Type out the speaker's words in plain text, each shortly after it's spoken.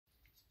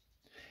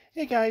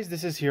Hey guys,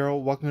 this is Hero.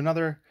 Welcome to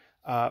another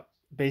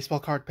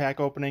baseball card pack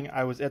opening.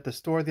 I was at the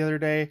store the other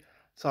day,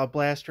 saw a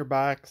blaster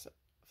box,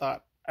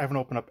 thought I haven't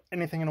opened up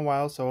anything in a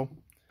while, so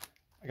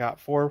I got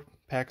 4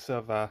 packs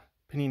of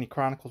Panini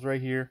Chronicles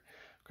right here.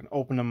 I'm going to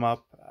open them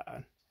up,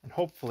 and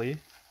hopefully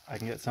I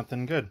can get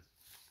something good.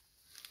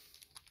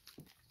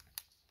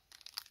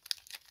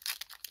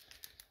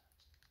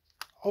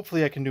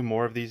 Hopefully I can do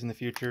more of these in the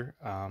future.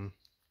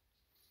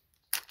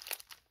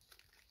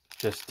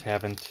 Just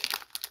haven't.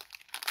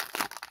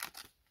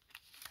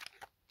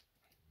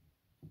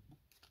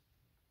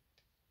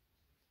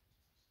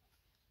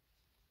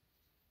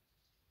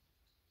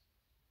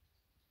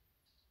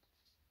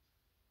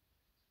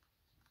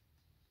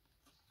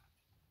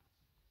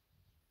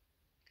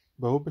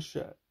 Bo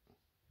Bichette,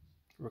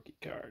 rookie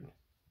card.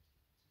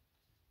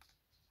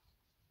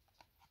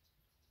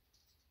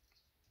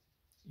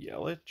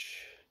 Yelich.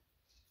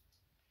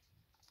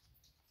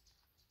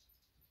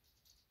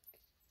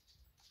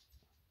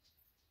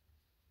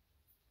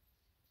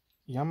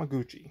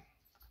 Yamaguchi.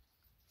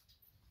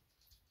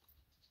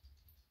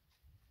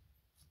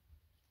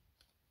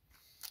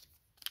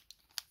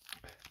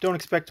 Don't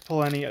expect to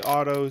pull any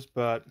autos,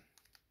 but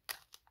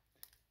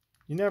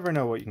you never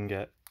know what you can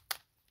get.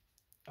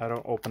 I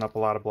don't open up a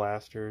lot of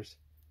blasters.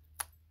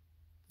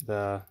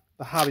 The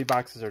hobby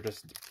boxes are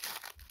just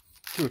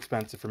too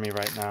expensive for me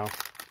right now.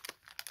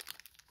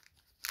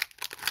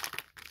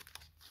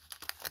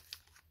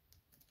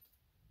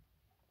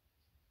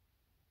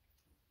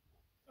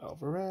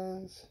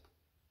 Alvarez,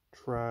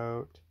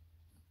 Trout,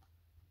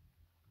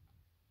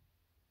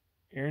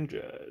 Aaron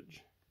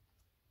Judge,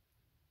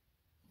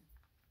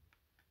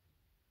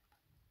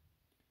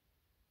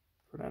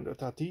 Fernando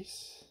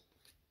Tatis,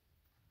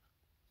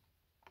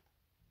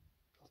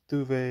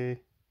 Altuve,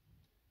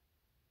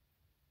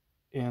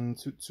 and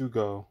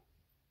Tsutsugo.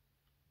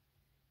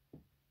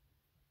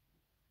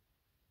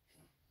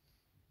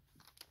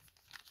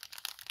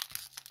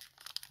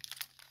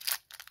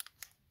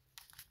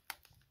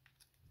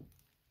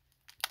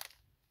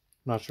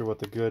 I'm not sure what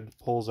the good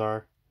pulls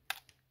are,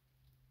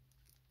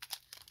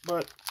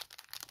 but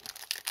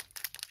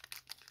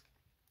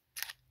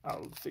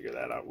I'll figure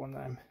that out when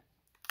I'm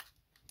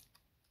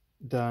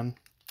done,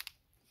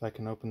 if I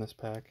can open this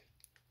pack.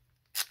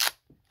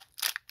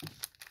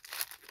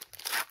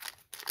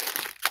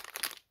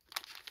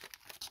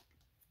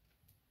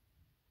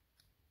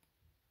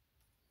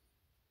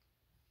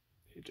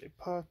 AJ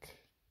Puck.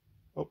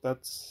 Oh,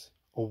 that's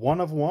a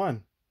 1 of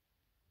 1.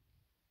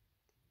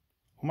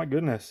 Oh my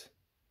goodness.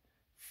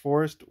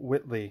 Forrest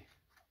Whitley,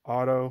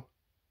 auto.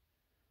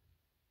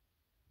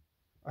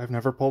 I've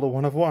never pulled a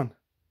 1 of 1.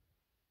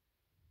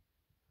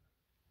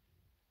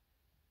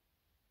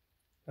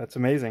 That's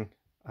amazing.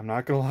 I'm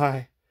not gonna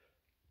lie.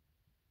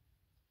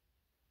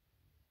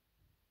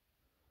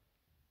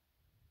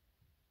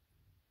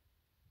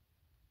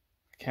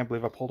 I can't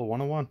believe I pulled a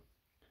 1 of 1.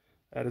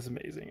 That is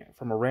amazing.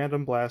 From a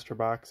random blaster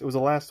box. It was the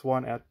last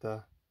one at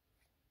the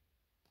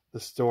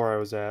store I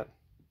was at.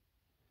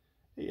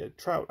 Yeah,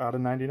 Trout out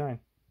of 99.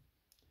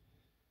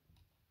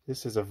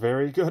 This is a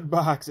very good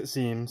box, it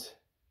seems.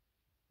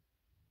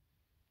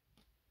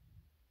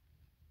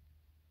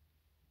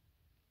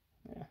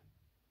 Yeah.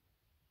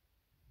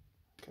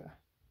 Okay.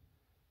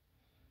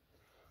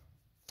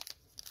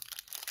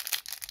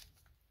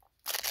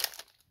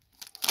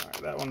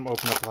 Alright, that one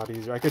opened up a lot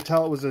easier. I could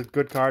tell it was a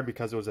good card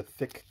because it was a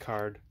thick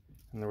card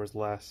and there was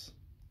less.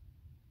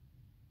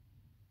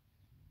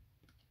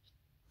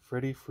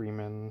 Freddie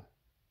Freeman.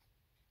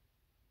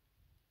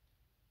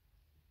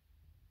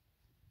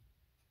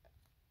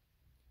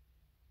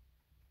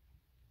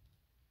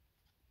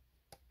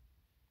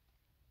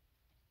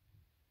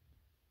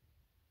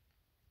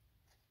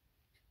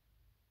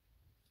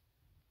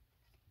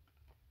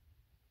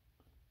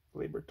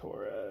 Gleyber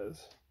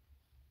Torres.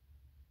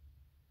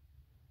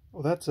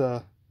 Oh, that's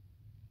a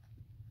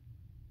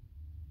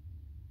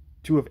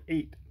 2 of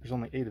 8. There's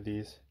only 8 of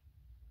these.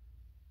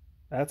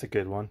 That's a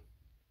good one.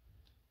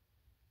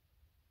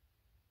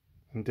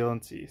 And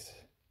Dylan Cease.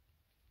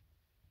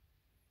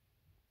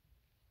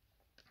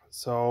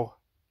 So,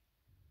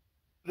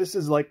 this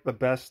is like the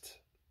best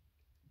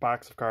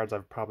box of cards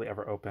I've probably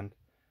ever opened.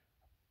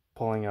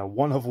 Pulling a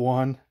 1 of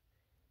 1.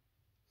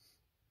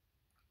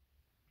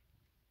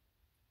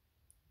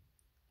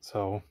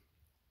 So,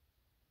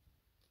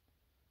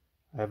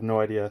 I have no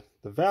idea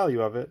the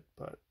value of it,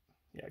 but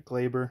yeah,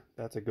 Gleyber,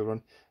 that's a good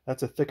one.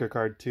 That's a thicker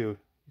card too.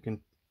 You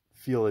can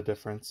feel the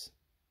difference.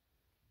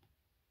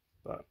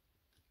 But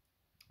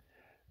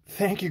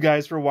thank you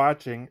guys for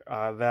watching.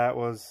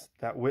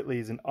 That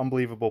Whitley's an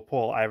unbelievable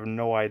pull. I have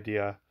no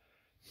idea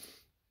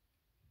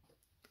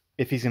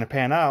if he's going to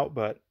pan out,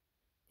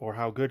 or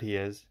how good he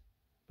is.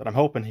 But I'm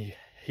hoping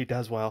he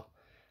does well.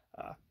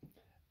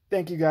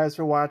 Thank you guys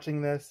for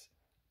watching this.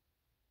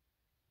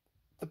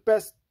 The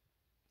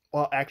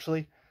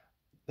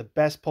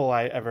best pull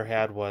I ever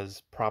had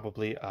was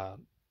probably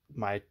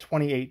my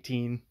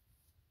 2018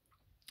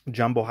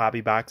 Jumbo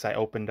Hobby Box. I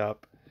opened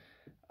up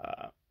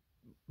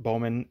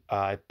Bowman.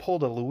 I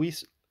pulled a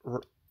Luis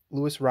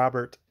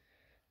Robert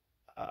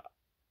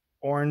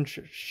Orange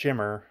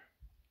Shimmer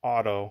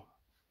Auto.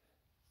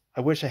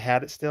 I wish I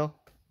had it still,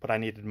 but I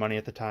needed money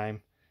at the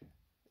time.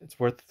 It's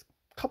worth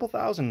a couple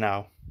thousand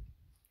now.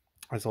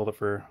 I sold it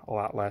for a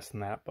lot less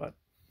than that, but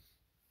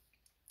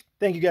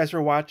thank you guys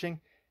for watching,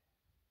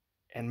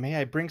 and may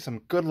I bring some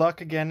good luck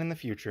again in the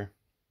future.